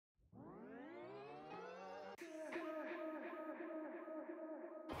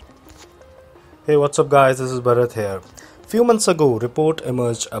Hey, what's up guys, this is Bharat here. Few months ago, report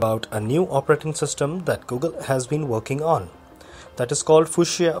emerged about a new operating system that Google has been working on. That is called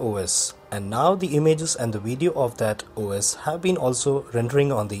Fuchsia OS. And now the images and the video of that OS have been also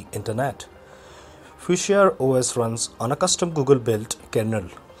rendering on the internet. Fuchsia OS runs on a custom Google built kernel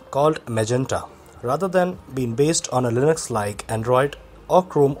called Magenta rather than being based on a Linux like Android or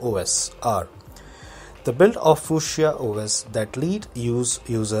Chrome OS R. The build of Fuchsia OS that lead user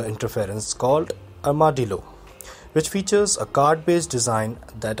interface called Armadillo, which features a card-based design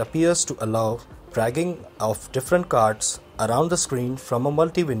that appears to allow dragging of different cards around the screen from a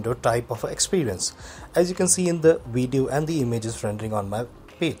multi-window type of experience, as you can see in the video and the images rendering on my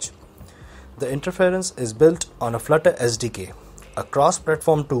page. The interface is built on a Flutter SDK, a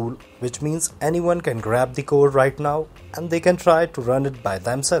cross-platform tool, which means anyone can grab the code right now and they can try to run it by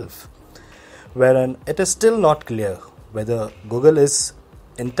themselves. Wherein it is still not clear whether Google is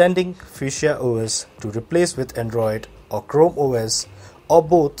intending Fuchsia OS to replace with Android or Chrome OS or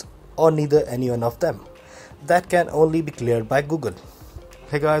both or neither any one of them. That can only be cleared by Google.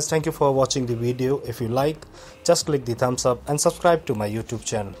 Hey guys, thank you for watching the video. If you like, just click the thumbs up and subscribe to my YouTube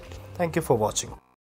channel. Thank you for watching.